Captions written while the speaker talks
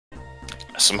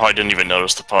Somehow I didn't even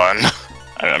notice the pun.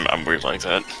 I'm weird like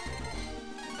that.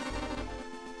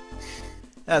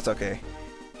 That's okay.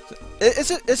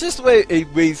 It's just the way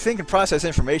we think and process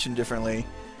information differently.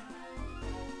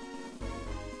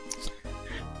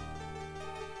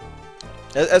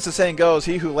 As the saying goes,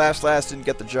 he who laughs last didn't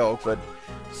get the joke, but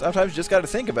sometimes you just got to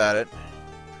think about it.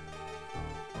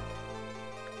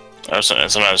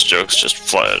 And sometimes jokes just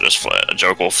fly. A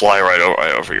joke will fly right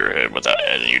over your head without,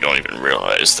 and you don't even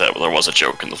realize that there was a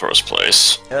joke in the first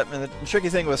place. Yep, and the tricky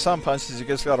thing with some punches is you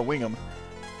just got to wing them.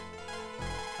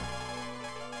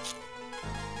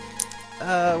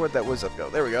 Where'd that whiz up go?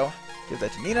 There we go. Give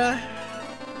that to Nina.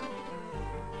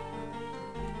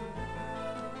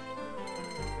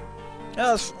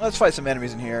 Now let's fight some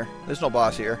enemies in here. There's no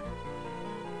boss here.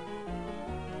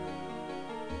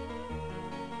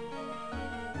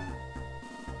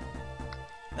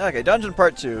 Okay, Dungeon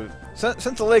Part 2.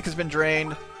 Since the lake has been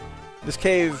drained, this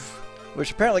cave,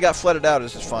 which apparently got flooded out,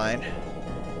 is just fine.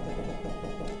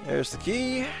 There's the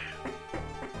key.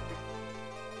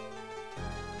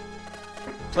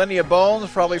 Plenty of bones,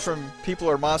 probably from people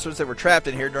or monsters that were trapped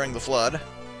in here during the flood.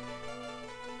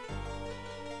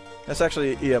 That's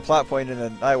actually a plot point in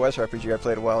an iOS RPG I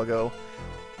played a while ago.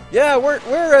 Yeah, we're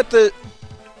at the...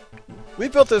 We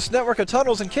built this network of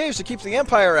tunnels and caves to keep the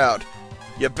Empire out.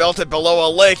 You built it below a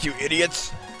lake, you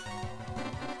idiots!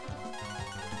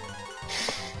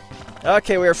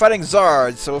 Okay, we are fighting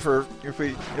Zards, so if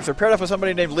they're paired up with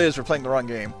somebody named Liz, we're playing the wrong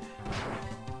game.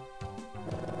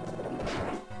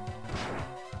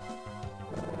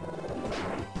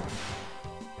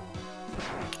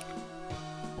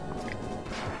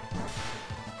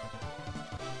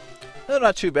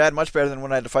 Not too bad, much better than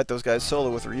when I had to fight those guys solo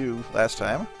with Ryu last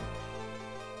time.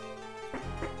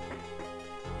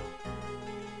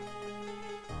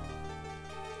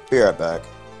 Be right back.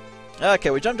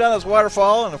 Okay, we jump down this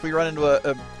waterfall, and if we run into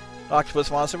a octopus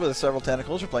monster with several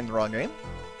tentacles, we're playing the wrong game.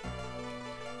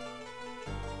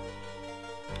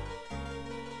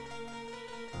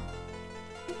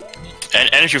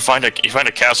 And if you find a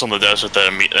castle in the desert that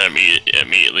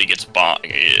immediately gets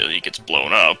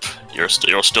blown up, you're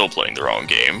still playing the wrong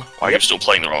game. Why are you still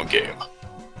playing the wrong game?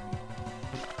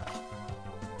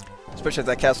 Especially if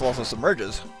that castle also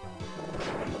submerges.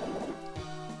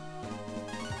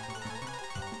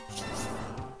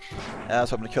 I was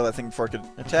hoping to kill that thing before it could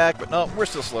attack, but no, we're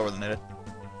still slower than it.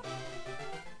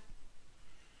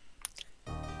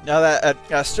 Now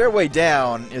that stairway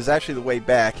down is actually the way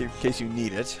back in case you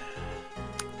need it.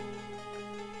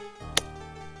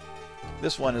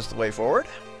 This one is the way forward.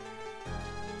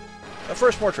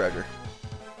 First, more treasure.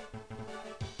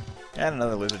 And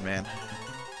another lizard man.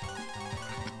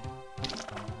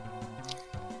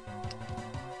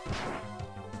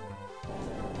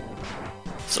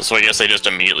 So I guess they just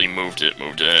immediately moved in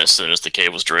as soon as the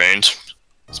cave was drained.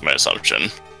 That's my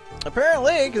assumption.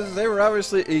 Apparently, because they were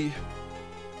obviously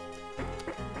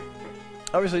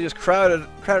just crowded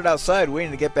outside waiting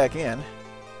to get back in.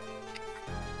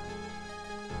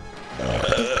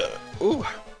 Ooh.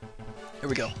 Here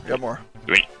we go. We got more.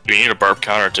 Do we need a burp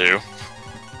counter too?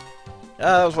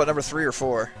 That was what, number 3 or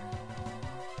 4?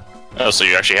 Oh, so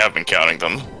you actually have been counting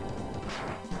them.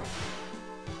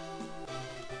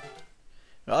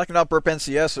 Well, I can out burp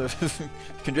NCS if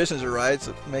conditions are right,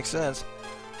 so it makes sense.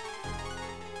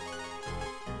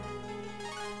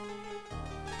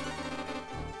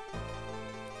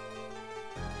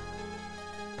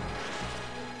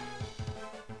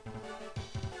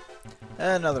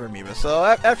 Another amoeba. So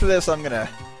after this, I'm gonna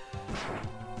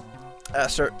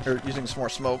start using some more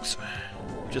smokes.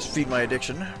 Just feed my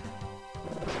addiction.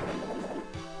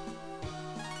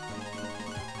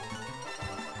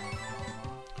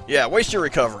 Yeah, waste your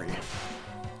recovery.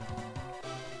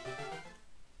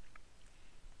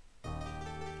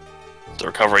 The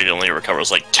recovery only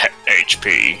recovers like 10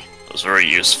 HP. It was very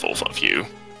useful of you.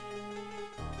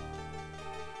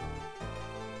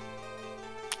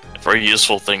 A very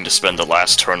useful thing to spend the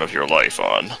last turn of your life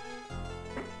on.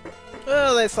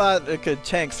 Well, they thought it could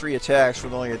tank 3 attacks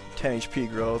with only a 10 HP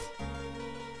growth.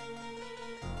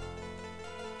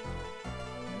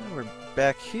 And we're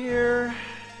back here.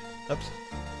 Oops.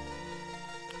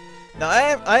 Now,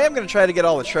 I am going to try to get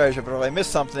all the treasure, but if I miss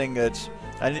something that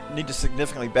I need to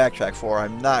significantly backtrack for,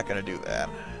 I'm not going to do that.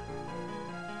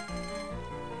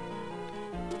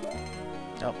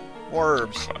 Nope. More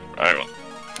herbs.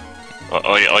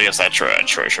 Oh, yes, that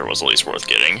treasure was at least worth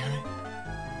getting.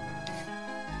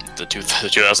 The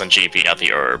 2000 GP, not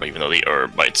the herb, even though the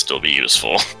herb might still be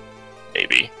useful.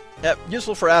 Maybe. Yep,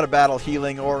 useful for out-of-battle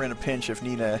healing or in a pinch if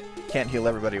Nina can't heal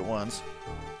everybody at once.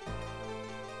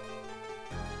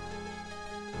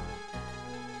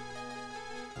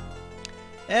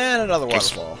 And another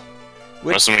waterfall.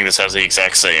 I'm assuming this has the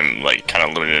exact same, like, kind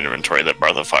of limited inventory that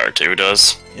Breath of Fire 2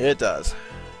 does. It does.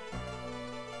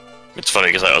 It's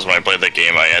funny because when I played that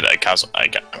game, my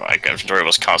inventory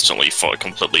was constantly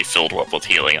completely filled up with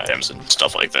healing items and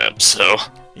stuff like that. So,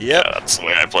 yep. Yeah, that's the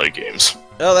way I play games.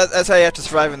 Well, that's how you have to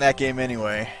survive in that game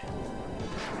anyway.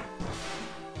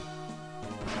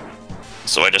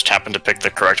 So I just happened to pick the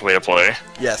correct way to play.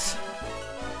 Yes.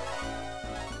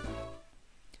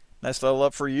 Nice level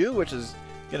up for you, which is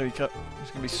gonna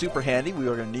be super handy. We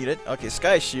are gonna need it. Okay,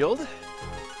 Sky Shield.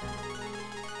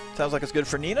 Sounds like it's good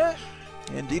for Nina.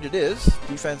 Indeed it is.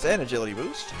 Defense and agility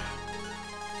boost.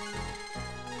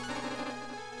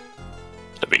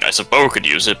 It'd be nice if Bo could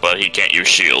use it, but he can't use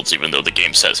shields, even though the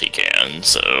game says he can,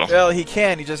 so... Well, he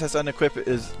can. He just has to unequip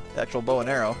his actual bow and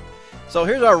arrow. So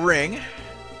here's our ring.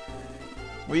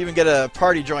 We even get a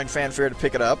party join fanfare to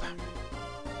pick it up.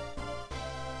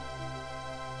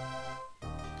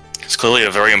 It's clearly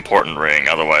a very important ring,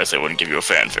 otherwise they wouldn't give you a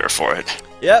fanfare for it.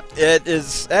 Yep, it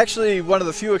is actually one of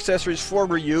the few accessories for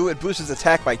Ryu. It boosts his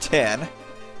attack by 10.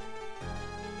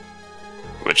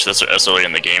 Which, this early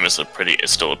in the game, is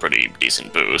still a pretty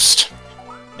decent boost.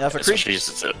 Now, if we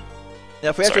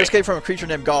have to escape from a creature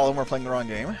named Gollum, we're playing the wrong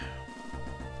game.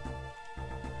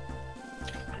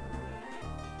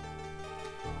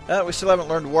 We still haven't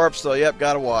learned warp, so yep,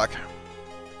 gotta walk.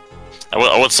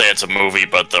 I would say it's a movie,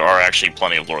 but there are actually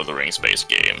plenty of Lord of the Rings-based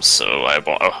games, so I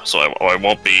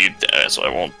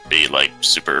won't be like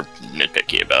super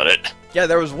nitpicky about it. Yeah,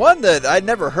 there was one that I'd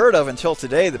never heard of until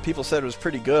today that people said was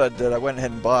pretty good that I went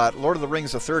ahead and bought. Lord of the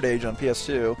Rings: The Third Age on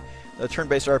PS2, a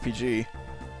turn-based RPG.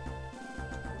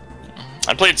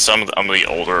 I played some of the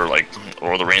older, like,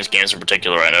 Lord of the Rings games in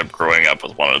particular. I ended up growing up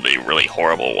with one of the really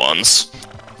horrible ones.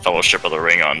 Fellowship of the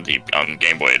Ring on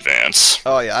Game Boy Advance.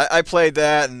 Oh yeah, I played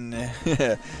that and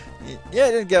yeah,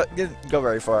 it didn't go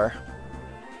very far.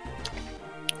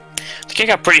 The game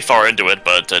got pretty far into it,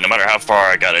 but no matter how far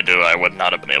I got into it, I would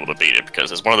not have been able to beat it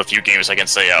because it's one of the few games I can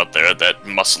say out there that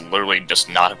must literally just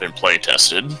not have been play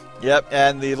tested. Yep,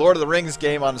 and the Lord of the Rings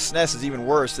game on the SNES is even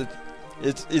worse.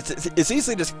 It's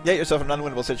easy to get yourself in an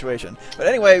unwinnable situation. But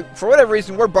anyway, for whatever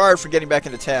reason, we're barred from getting back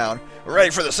into town. We're ready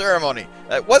for the ceremony.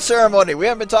 What ceremony? We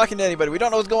haven't been talking to anybody. We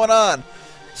don't know what's going on.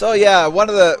 So yeah, one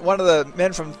of the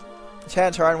men from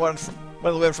Tantar and one of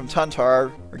the women from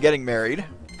Tantar are getting married.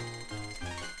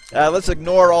 Let's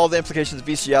ignore all the implications of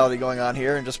bestiality going on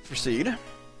here and just proceed.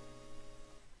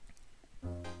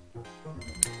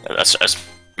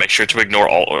 Make sure to ignore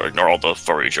all the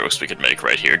furry jokes we could make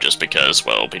right here, just because,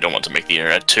 well, we don't want to make the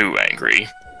internet too angry.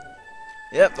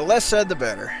 Yep, the less said, the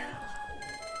better.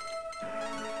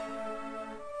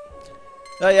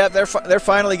 Oh, yeah, they're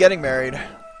finally getting married.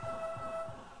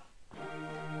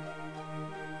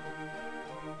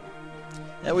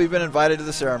 And we've been invited to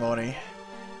the ceremony.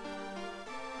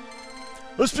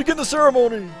 Let's begin the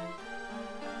ceremony!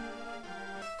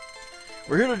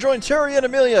 We're here to join Terry and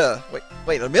Amelia.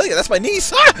 Wait, Amelia? That's my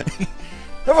niece! Ah!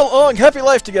 Have a long, happy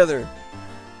life together!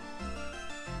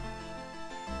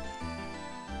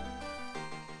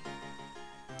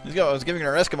 I was giving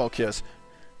her an Eskimo kiss.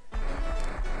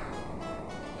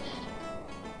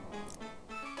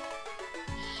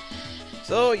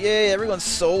 So, yay, everyone's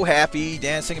so happy,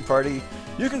 dancing and party.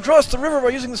 You can cross the river by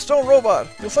using the stone robot.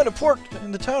 You'll find a port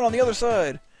in the town on the other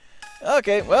side.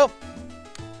 Okay, well,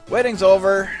 wedding's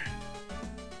over.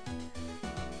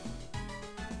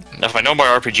 If I know my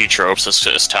RPG tropes,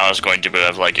 this town is going to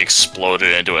have, like,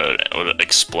 exploded by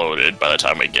the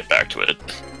time we get back to it.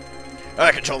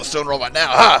 I control the stone robot now.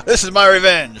 Ha! This is my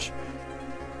revenge.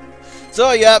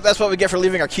 So, yeah, that's what we get for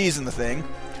leaving our keys in the thing.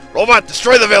 Robot,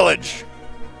 destroy the village!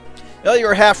 Well, you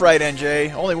were half right,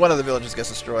 NJ. Only one of the villages gets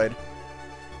destroyed.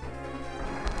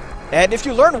 And if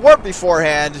you learn warp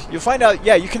beforehand, you'll find out,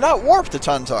 yeah, you cannot warp to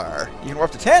Tantar. You can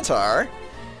warp to Tantar.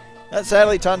 And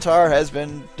sadly, Tantar has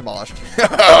been demolished.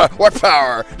 Warp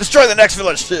power! Destroy the next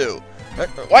village, too!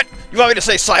 What? You want me to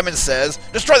say Simon Says?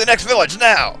 Destroy the next village,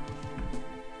 now!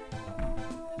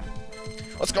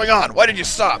 What's going on? Why did you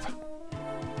stop?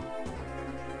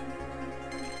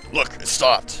 Look, it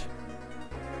stopped.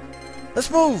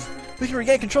 Let's move! We can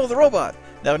regain control of the robot!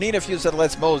 Now, Nina, if you said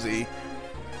let's mosey,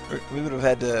 we would have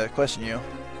had to question you.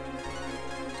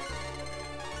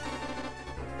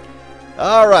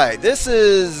 Alright, this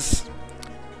is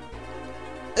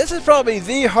probably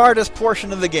the hardest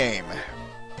portion of the game.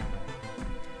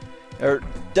 Or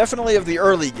definitely of the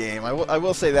early game, I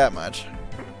will say that much.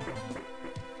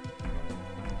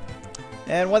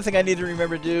 And one thing I need to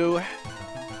remember to do,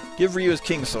 give Ryu his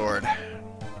King Sword.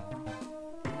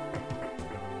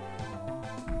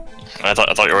 I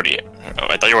thought you already Oh,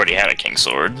 I thought you already had a king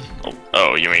sword.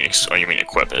 Oh, you mean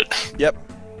equip it? Yep.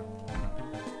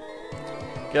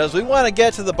 Because we want to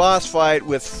get to the boss fight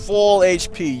with full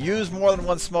HP. Use more than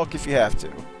one smoke if you have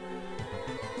to.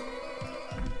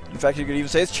 In fact, you could even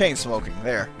say it's chain smoking.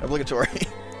 There, obligatory.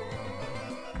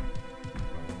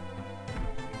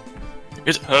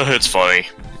 It's funny.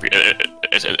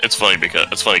 It's funny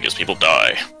because people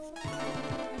die.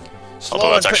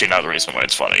 Although that's actually not the reason why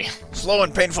it's funny. Slow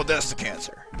and painful deaths to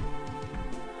cancer.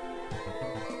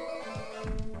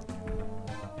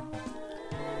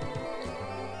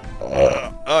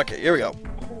 Okay, here we go.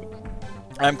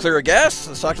 I'm clear of gas.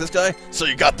 Let's talk to this guy. So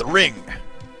you got the ring.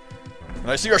 And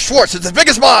I see your Schwartz. It's as big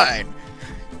as mine.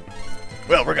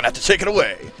 Well, we're gonna have to take it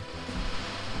away.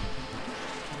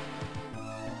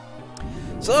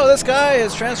 So this guy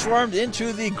is transformed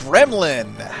into the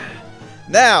Gremlin.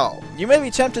 Now, you may be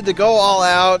tempted to go all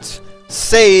out,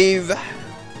 save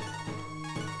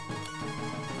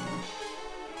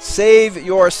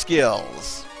your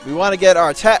skills. We want to get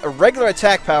our regular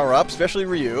attack power up, especially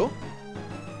Ryu.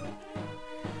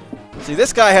 See,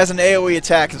 this guy has an AoE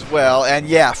attack as well, and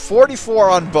yeah,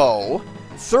 44 on Bo,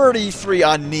 33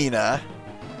 on Nina.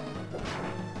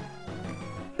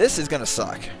 This is gonna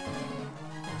suck.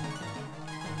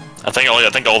 I think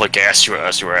all the gas you were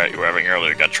having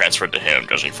earlier got transferred to him,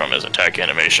 judging from his attack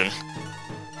animation.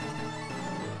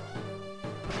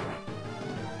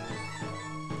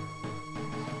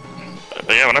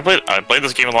 But yeah, when I played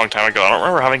this game a long time ago, I don't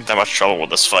remember having that much trouble with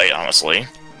this fight, honestly.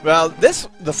 Well,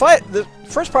 the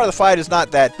first part of the fight is not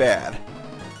that bad.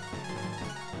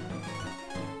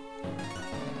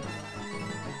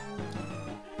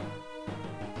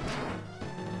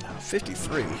 Oh,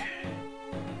 53.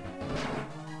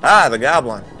 Ah, the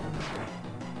goblin.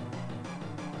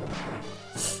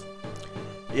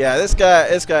 Yeah, this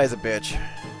guy's a bitch.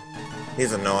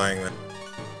 He's annoying.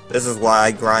 This is why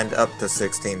I grind up to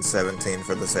 16, 17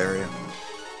 for this area.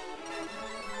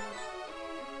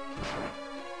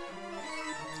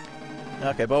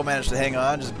 Okay, Bo managed to hang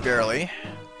on, just barely.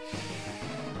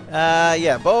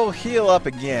 Yeah, Bo heal up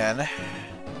again.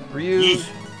 Ryu,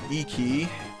 E-key.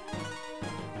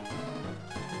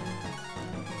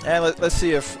 And let's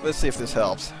see if this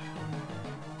helps.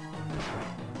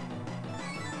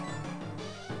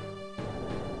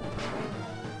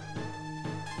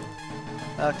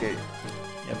 Okay.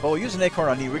 Yeah, Bo, use an acorn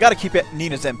on Nina. We got to keep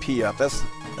Nina's MP up. That's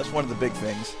one of the big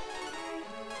things.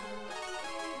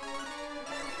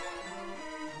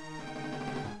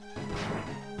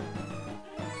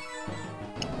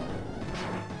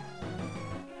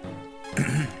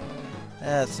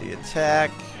 Let's see,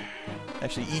 attack.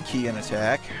 Actually, E-key and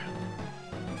attack.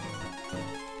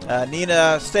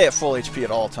 Nina, stay at full HP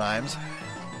at all times.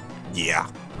 Yeah.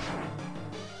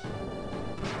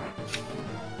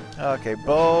 Okay,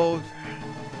 Bo.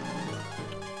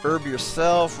 Herb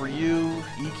yourself, Ryu,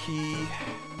 E-key,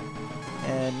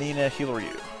 and Nina, heal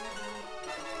Ryu.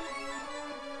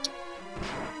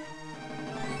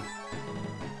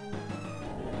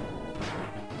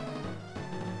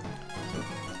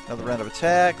 Another round of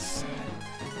attacks.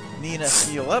 Nina,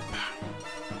 heal up.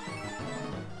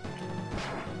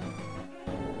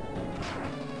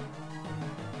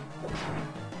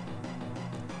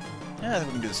 I think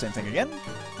we can do the same thing again.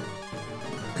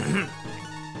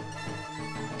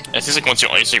 It seems like once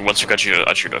you got your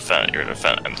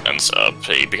defense up,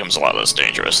 it becomes a lot less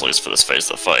dangerous, at least for this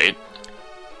phase of the fight.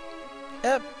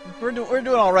 Yep, we're doing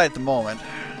all right at the moment.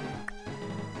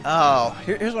 Oh,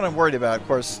 here's what I'm worried about. Of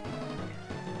course,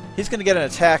 he's going to get an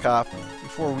attack off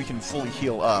before we can fully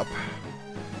heal up.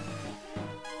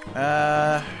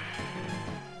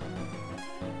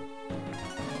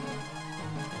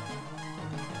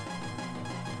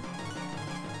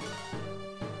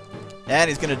 And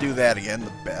he's going to do that again,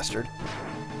 the bastard.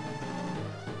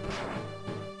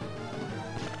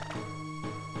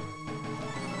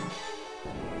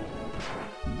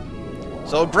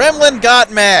 So Gremlin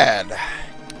got mad.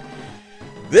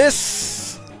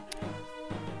 This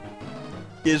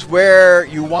is where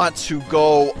you want to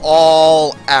go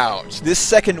all out. This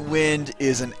second wind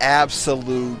is an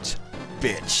absolute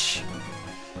bitch.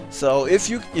 So if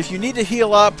you need to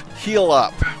heal up, heal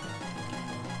up.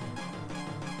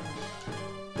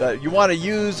 You want to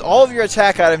use all of your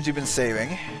attack items you've been saving.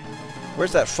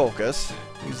 Where's that focus?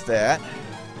 Use that.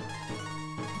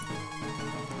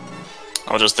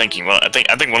 I was just thinking. Well, I think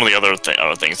one of the other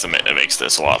things that makes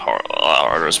this a lot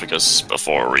harder is because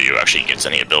before Ryu actually gets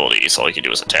any abilities, all he can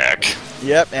do is attack.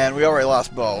 Yep, and we already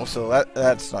lost Bo, so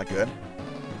that's not good.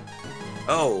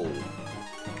 Oh.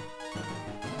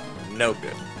 No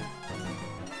good.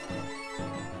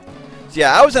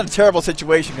 Yeah, I was in a terrible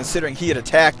situation considering he had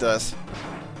attacked us.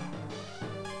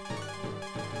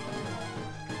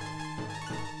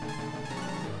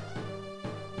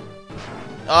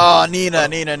 Oh, Nina.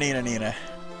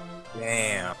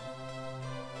 Damn.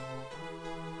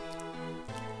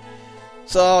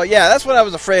 So, yeah, that's what I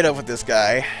was afraid of with this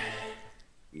guy.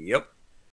 Yep.